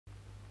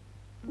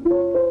No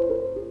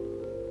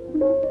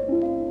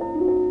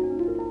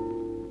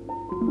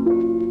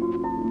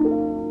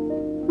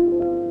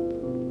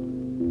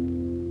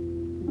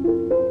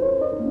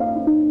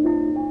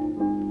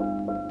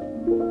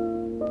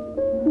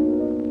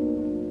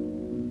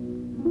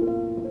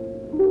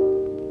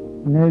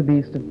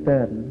beast of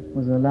burden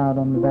was allowed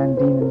on the Van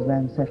Diemen's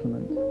Land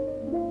settlement.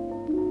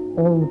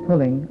 All the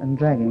pulling and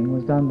dragging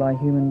was done by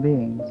human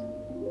beings.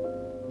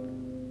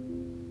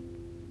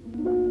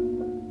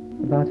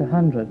 About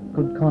 100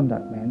 good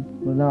conduct men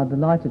were allowed the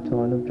lighter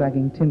toil of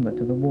dragging timber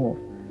to the wharf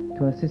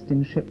to assist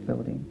in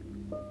shipbuilding.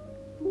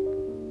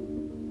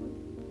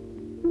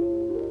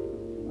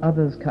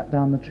 Others cut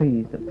down the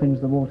trees that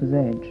fringe the water's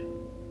edge.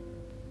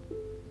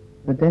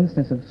 The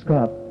denseness of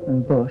scrub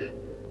and bush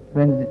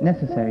rendered it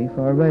necessary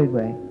for a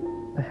roadway,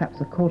 perhaps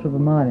a quarter of a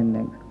mile in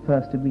length,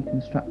 first to be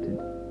constructed,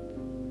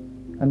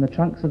 and the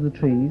trunks of the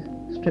trees,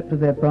 stripped of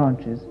their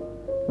branches,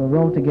 were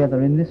rolled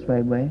together in this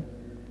roadway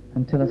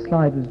until a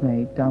slide was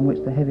made down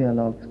which the heavier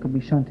logs could be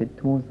shunted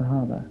towards the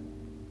harbour.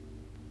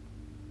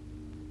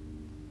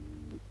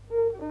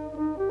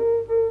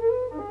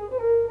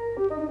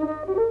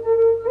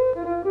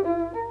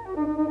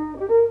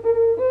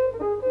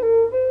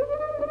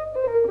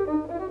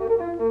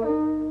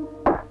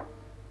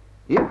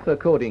 If,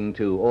 according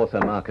to author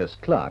Marcus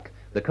Clark,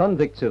 the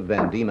convicts of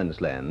Van Diemen's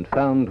Land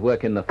found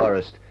work in the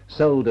forest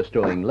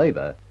soul-destroying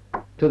labour,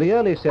 to the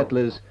early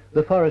settlers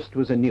the forest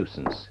was a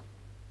nuisance.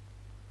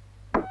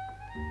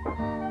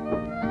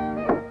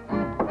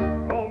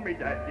 Oh, me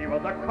daddy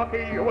was a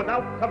cocky who was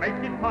out to make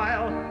his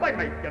pile by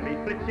making me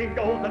split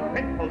shingles and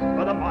pin posts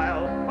for the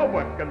mile,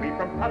 a-working me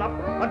from sun-up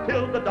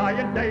until the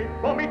dying day,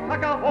 for me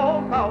tuck a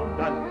whole pound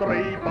and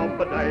 3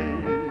 bob a day.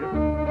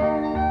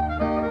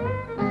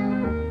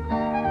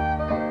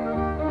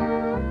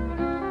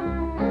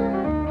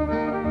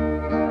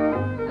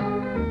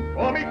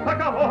 Tuck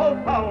a whole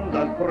pound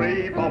and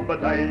 3 bob a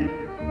day.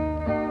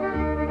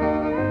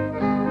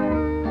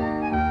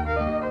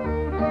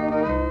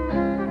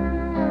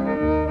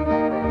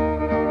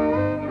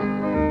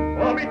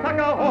 Oh, me tuck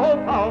a whole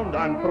pound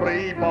and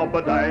 3 bob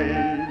a day.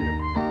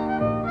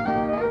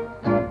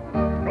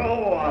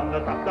 Go on,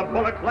 let's up the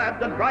bullocks,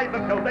 lad, and drive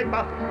them till they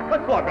must,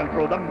 and slogging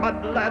through the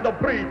mud, lad, or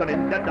breathing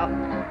in the dust,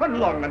 and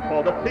longing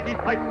for the city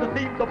sights that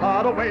seem so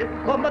far away,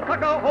 from the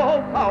tuck a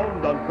whole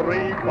pound and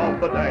 3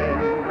 bob a day.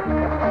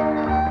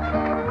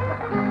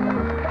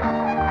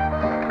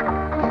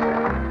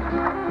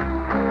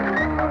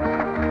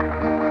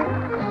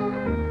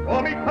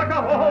 Tuck a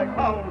whole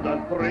pound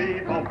and 3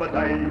 bob a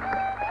day.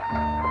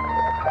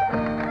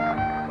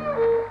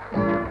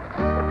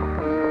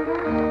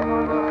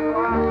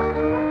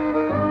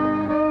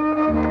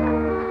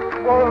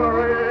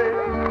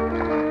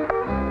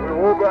 We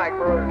walk back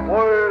for it.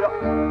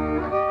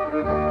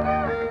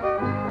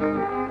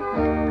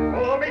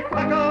 Oh, me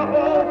tuck a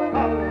whole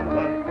pound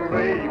and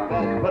 3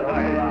 bob a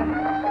day.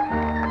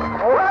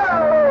 Whoa,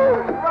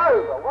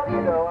 Rover, what are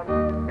you doing?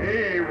 He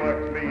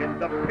worked me in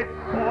the pit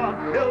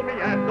until me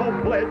hand all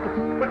bled,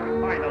 but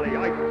finally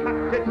I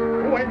tapped it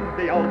when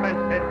the old man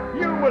said,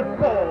 you was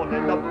born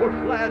in the bush,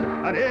 lad,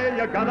 and here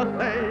you're gonna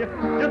stay,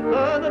 just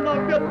earning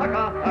of your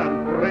tucker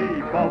and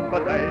 3 bob a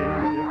day.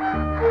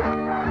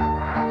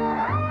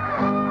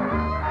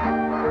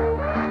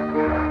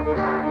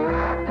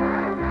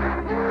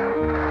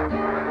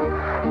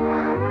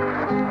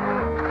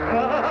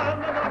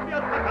 Earning of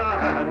your tucker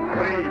and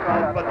 3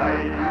 bob a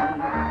day.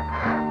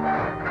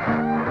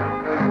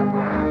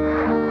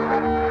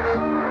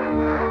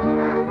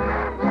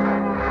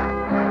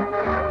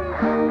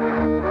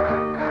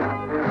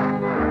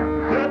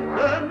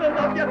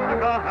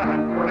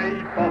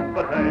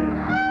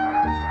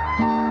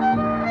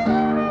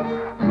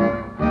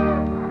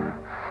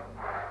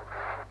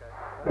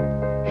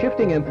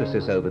 Shifting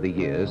emphasis over the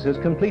years has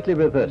completely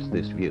reversed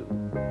this view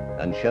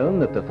and shown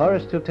that the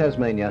forests of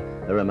Tasmania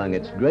are among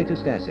its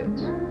greatest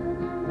assets.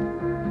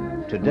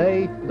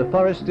 Today, the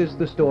forest is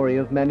the story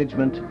of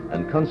management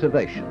and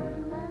conservation,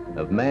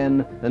 of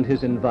man and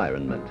his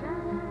environment.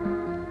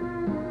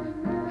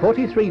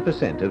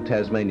 43% of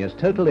Tasmania's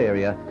total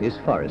area is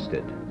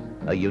forested,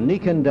 a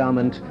unique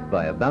endowment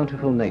by a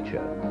bountiful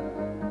nature.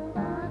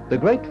 The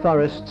great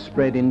forests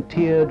spread in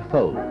tiered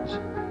folds,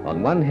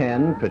 on one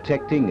hand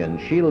protecting and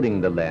shielding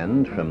the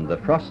land from the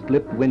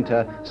frost-lipped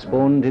winter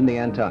spawned in the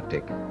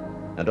Antarctic,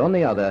 and on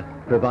the other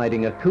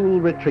providing a cool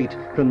retreat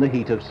from the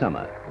heat of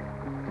summer.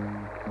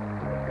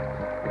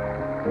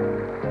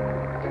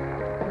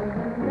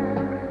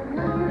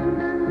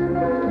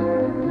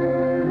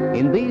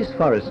 In these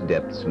forest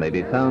depths may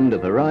be found a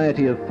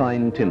variety of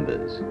fine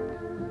timbers.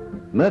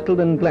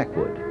 Myrtle and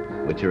blackwood,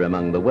 which are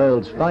among the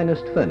world's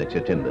finest furniture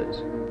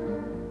timbers.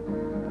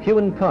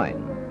 Huon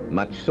pine,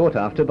 much sought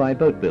after by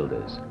boat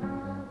builders.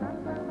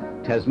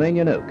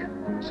 Tasmanian oak,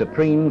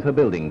 supreme for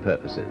building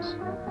purposes.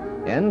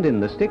 And in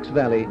the Styx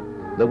Valley,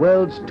 the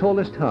world's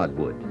tallest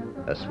hardwood,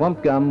 a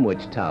swamp gum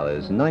which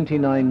towers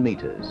 99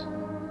 meters.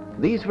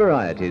 These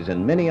varieties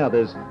and many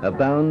others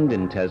abound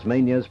in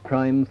Tasmania's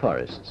prime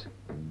forests.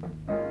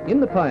 In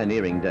the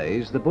pioneering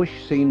days, the bush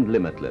seemed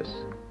limitless,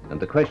 and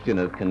the question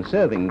of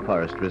conserving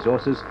forest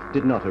resources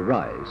did not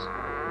arise.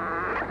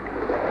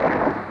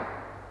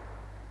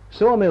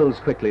 Sawmills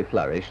quickly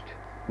flourished,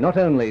 not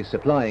only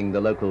supplying the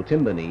local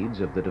timber needs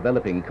of the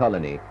developing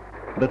colony,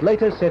 but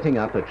later setting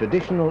up a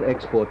traditional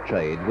export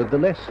trade with the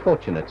less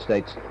fortunate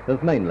states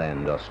of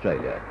mainland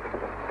Australia.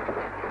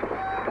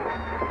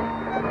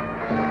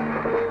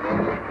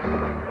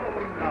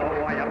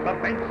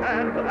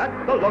 And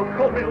at the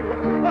local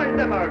mill, I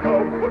never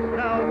go push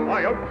now,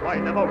 I hope I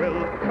never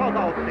will, cause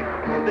I'll stick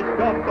to this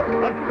job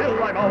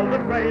until I'm old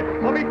and grey,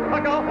 for me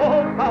tuck a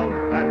whole pound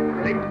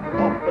and think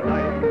of the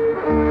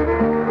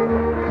day.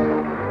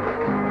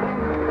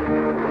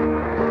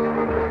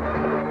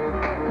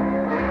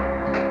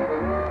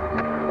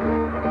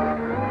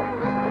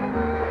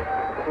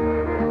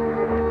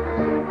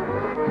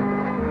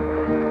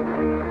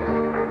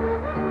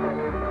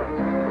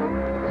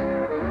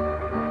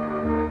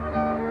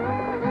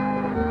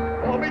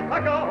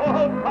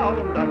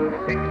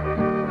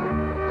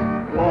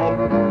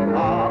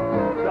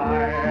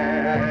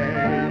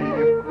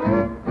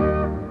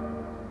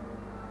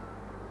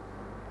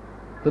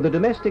 For the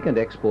domestic and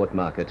export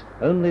market,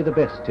 only the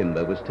best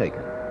timber was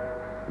taken,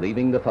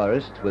 leaving the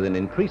forest with an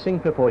increasing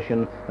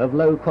proportion of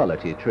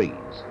low-quality trees.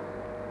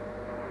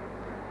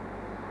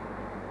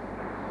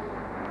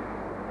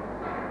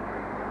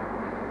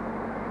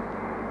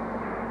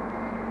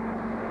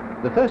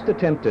 The first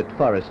attempt at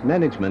forest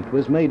management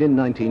was made in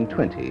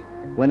 1920,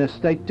 when a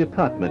state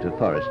department of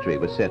forestry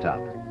was set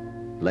up,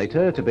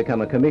 later to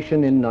become a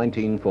commission in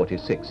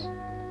 1946.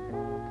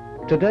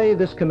 Today,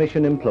 this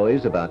commission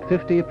employs about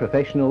 50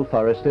 professional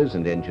foresters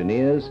and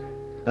engineers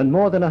and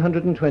more than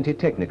 120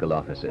 technical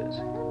officers.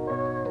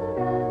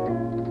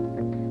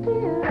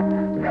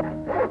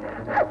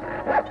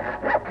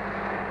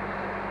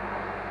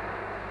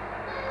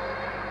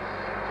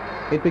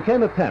 It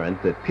became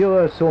apparent that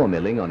pure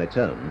sawmilling on its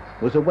own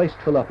was a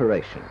wasteful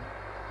operation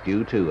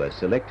due to a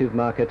selective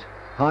market,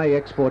 high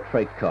export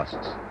freight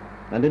costs,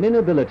 and an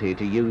inability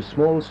to use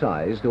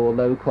small-sized or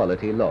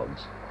low-quality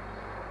logs.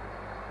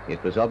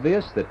 It was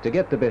obvious that to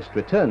get the best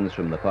returns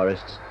from the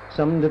forests,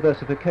 some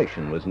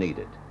diversification was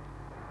needed.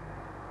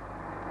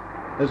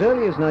 As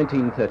early as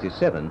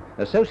 1937,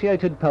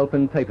 Associated Pulp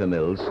and Paper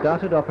Mills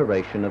started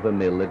operation of a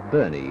mill at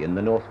Burnie in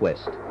the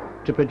northwest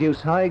to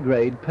produce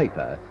high-grade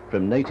paper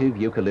from native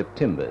eucalypt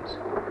timbers.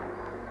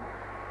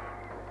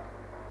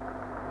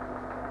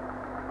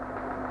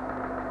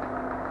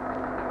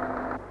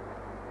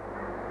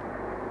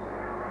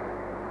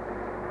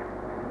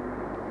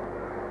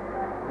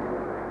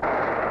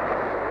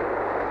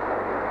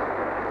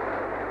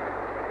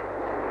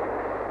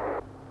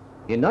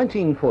 In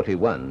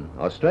 1941,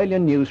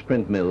 Australian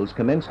newsprint mills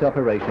commenced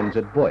operations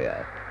at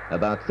Boyer,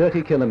 about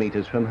 30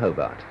 kilometres from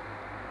Hobart.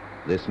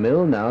 This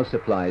mill now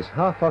supplies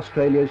half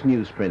Australia's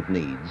newsprint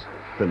needs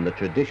from the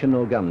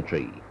traditional gum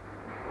tree.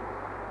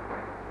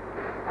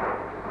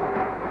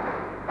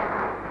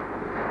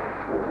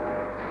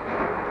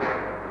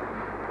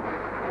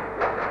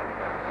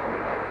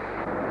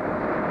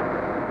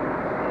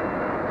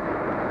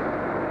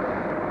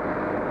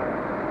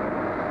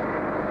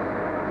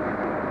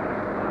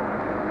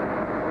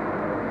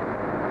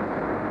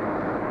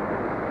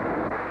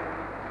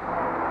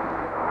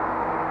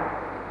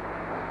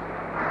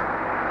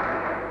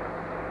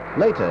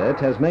 Later,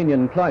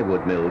 Tasmanian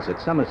plywood mills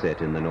at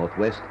Somerset in the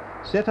northwest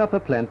set up a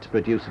plant to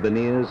produce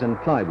veneers and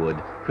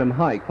plywood from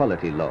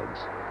high-quality logs.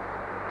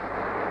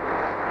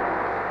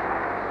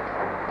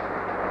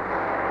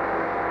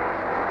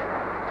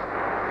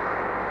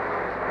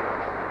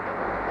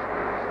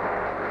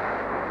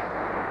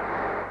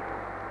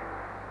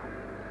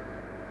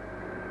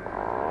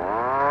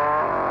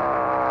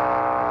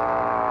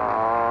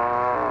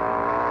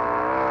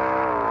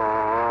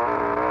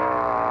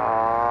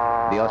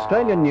 The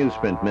Australian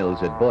newsprint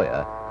mills at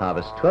Boyer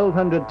harvest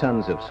 1,200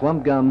 tonnes of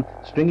swamp gum,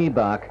 stringy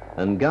bark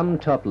and gum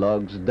top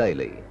logs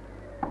daily.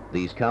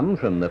 These come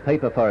from the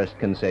paper forest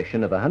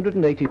concession of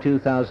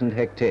 182,000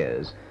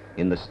 hectares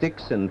in the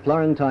Styx and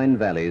Florentine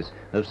valleys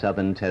of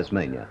southern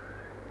Tasmania.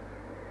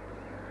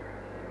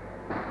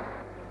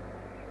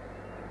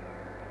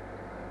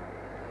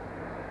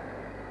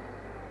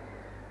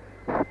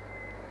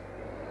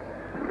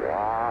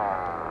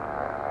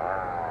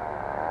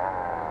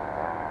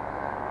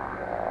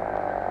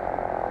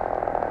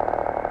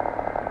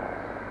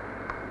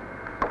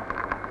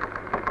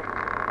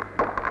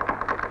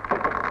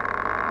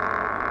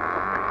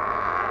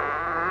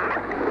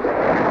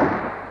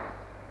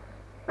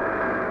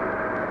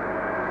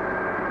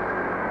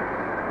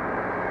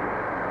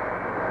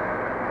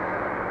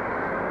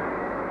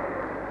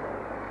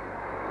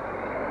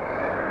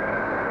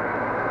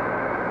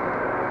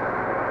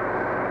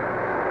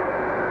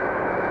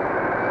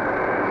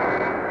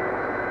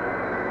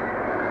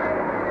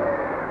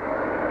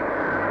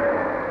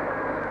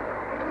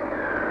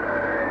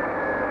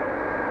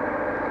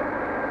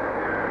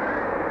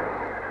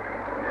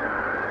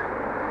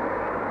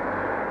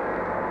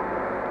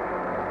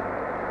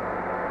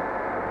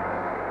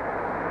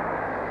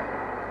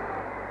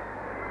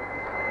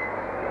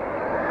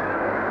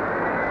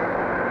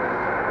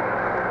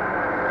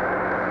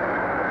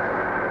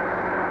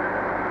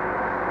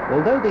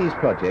 Although these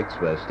projects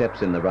were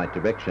steps in the right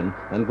direction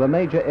and were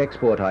major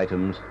export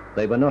items,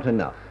 they were not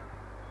enough.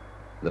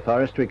 The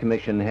Forestry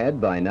Commission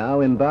had by now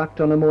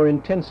embarked on a more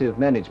intensive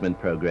management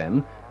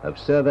program of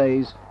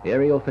surveys,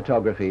 aerial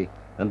photography,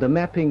 and the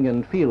mapping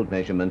and field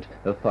measurement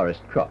of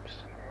forest crops.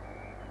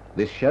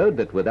 This showed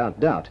that without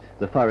doubt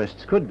the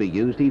forests could be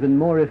used even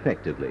more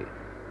effectively,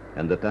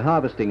 and that the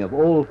harvesting of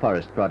all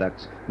forest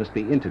products must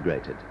be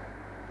integrated.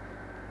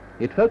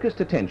 It focused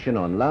attention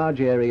on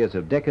large areas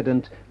of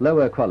decadent,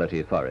 lower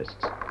quality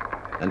forests,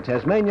 and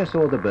Tasmania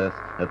saw the birth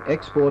of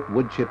export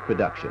woodchip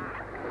production.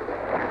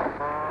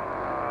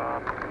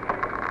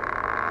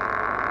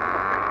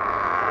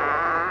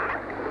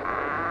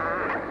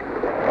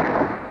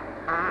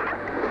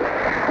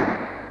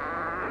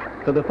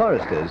 For the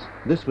foresters,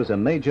 this was a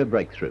major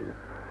breakthrough.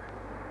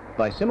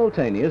 By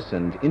simultaneous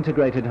and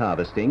integrated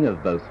harvesting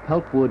of both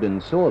pulpwood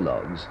and saw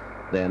logs,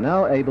 they are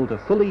now able to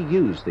fully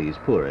use these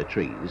poorer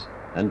trees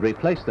and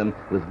replace them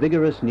with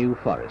vigorous new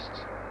forests.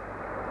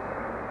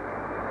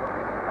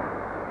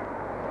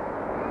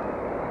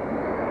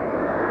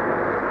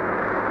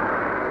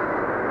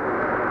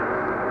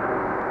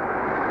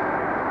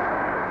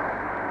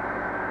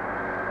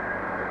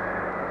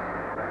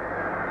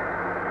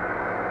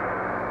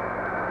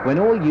 When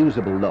all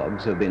usable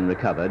logs have been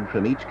recovered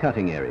from each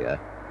cutting area,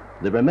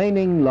 the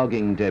remaining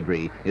logging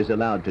debris is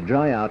allowed to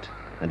dry out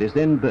and is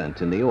then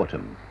burnt in the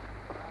autumn.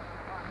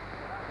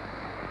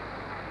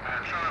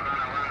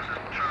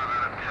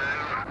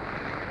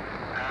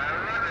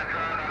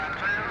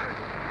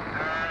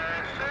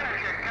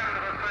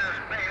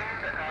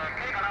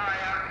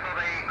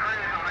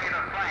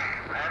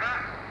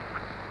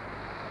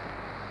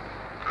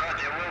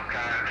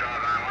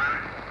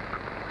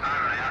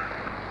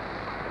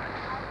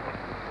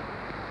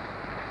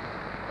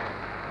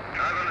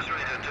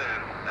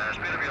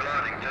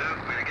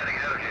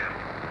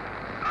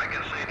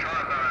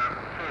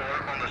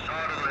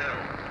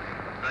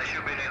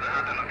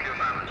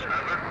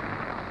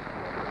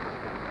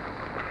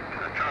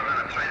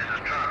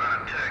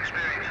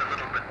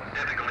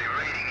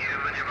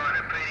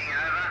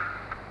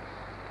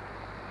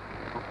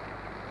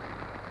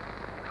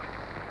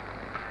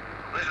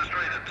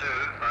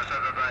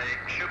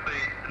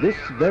 This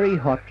very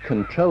hot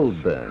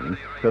controlled burn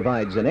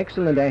provides an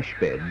excellent ash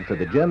bed for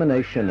the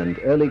germination and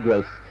early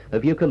growth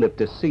of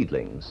eucalyptus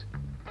seedlings.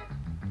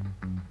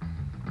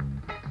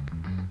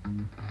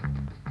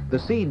 The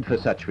seed for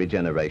such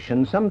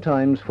regeneration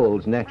sometimes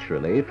falls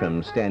naturally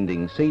from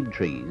standing seed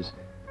trees,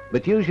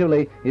 but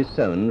usually is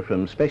sown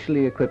from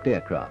specially equipped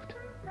aircraft.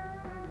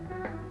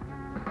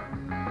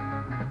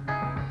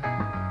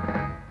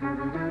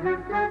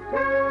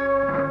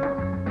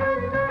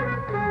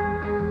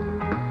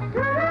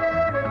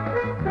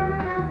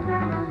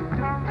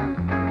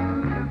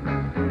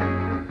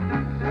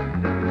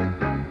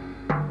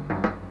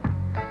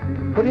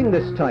 Putting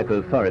this type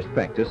of forest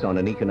practice on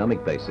an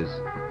economic basis,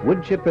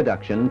 woodchip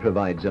production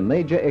provides a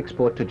major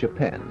export to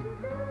Japan,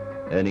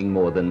 earning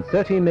more than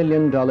 $30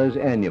 million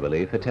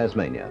annually for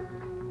Tasmania.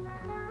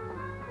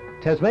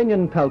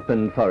 Tasmanian Pulp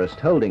and Forest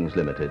Holdings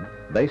Limited,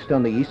 based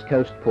on the east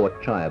coast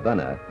port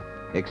Triabunna,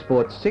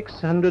 exports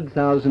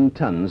 600,000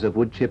 tons of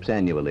woodchips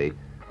annually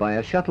by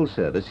a shuttle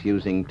service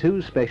using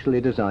two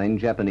specially designed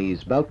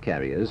Japanese bulk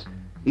carriers,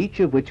 each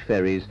of which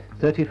ferries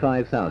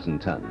 35,000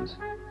 tons.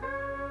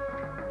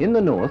 In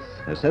the north,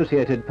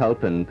 Associated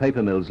Pulp and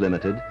Paper Mills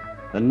Limited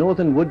and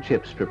Northern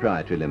Woodchips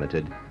Proprietary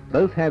Limited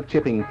both have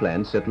chipping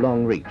plants at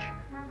long reach,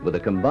 with a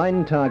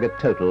combined target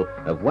total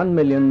of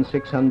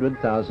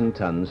 1,600,000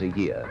 tons a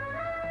year.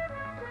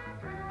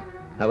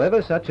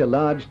 However, such a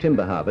large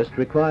timber harvest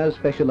requires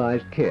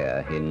specialized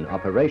care in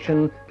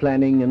operation,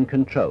 planning and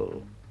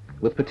control,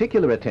 with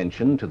particular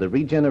attention to the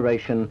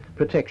regeneration,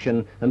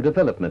 protection and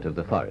development of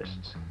the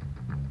forests.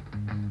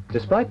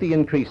 Despite the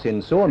increase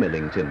in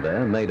sawmilling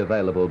timber made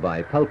available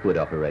by pulpwood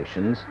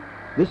operations,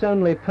 this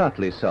only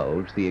partly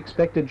solves the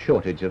expected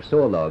shortage of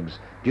saw logs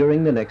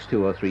during the next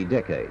 2 or 3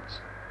 decades,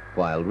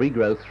 while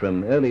regrowth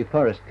from early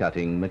forest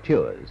cutting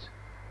matures.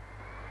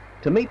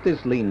 To meet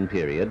this lean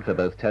period for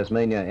both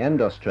Tasmania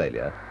and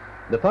Australia,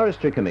 the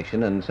Forestry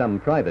Commission and some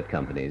private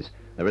companies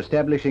are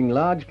establishing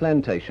large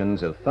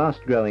plantations of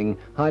fast-growing,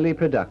 highly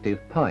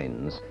productive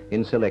pines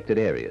in selected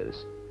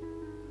areas.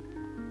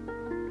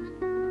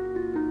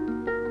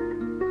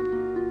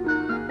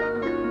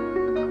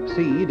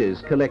 Seed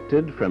is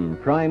collected from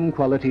prime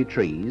quality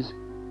trees,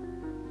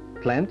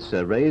 plants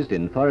are raised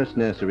in forest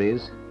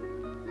nurseries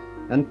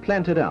and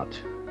planted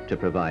out to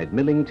provide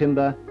milling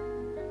timber,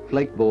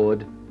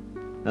 flakeboard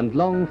and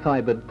long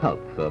fibred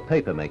pulp for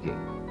paper making.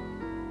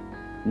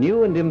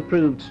 New and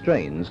improved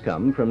strains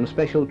come from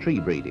special tree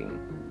breeding.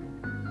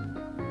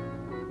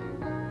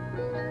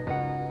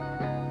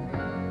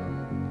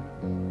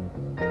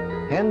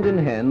 Hand in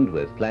hand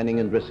with planning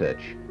and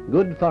research,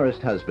 good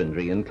forest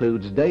husbandry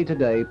includes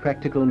day-to-day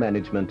practical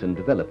management and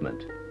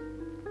development.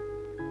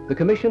 The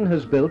Commission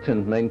has built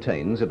and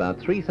maintains about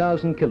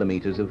 3,000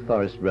 kilometres of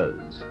forest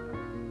roads.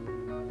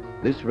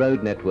 This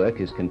road network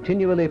is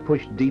continually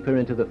pushed deeper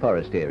into the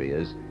forest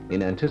areas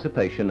in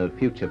anticipation of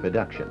future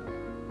production.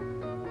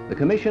 The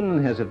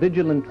Commission has a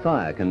vigilant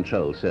fire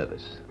control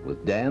service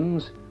with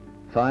dams,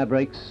 fire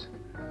breaks,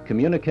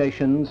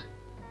 communications,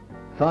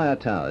 fire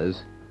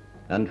towers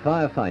and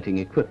firefighting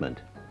equipment.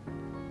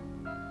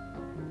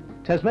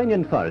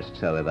 Tasmanian forests,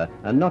 however,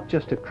 are not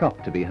just a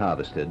crop to be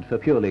harvested for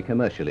purely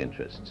commercial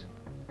interests.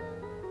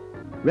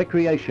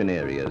 Recreation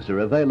areas are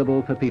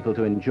available for people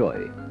to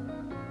enjoy.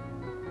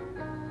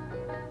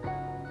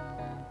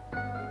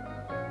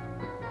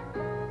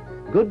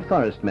 Good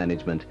forest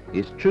management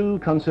is true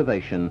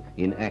conservation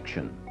in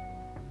action.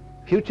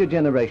 Future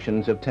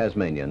generations of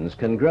Tasmanians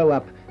can grow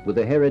up with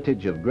a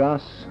heritage of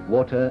grass,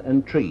 water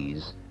and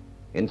trees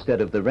instead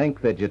of the rank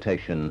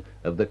vegetation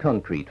of the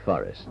concrete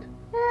forest.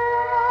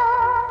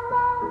 Yeah,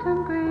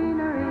 mountain green.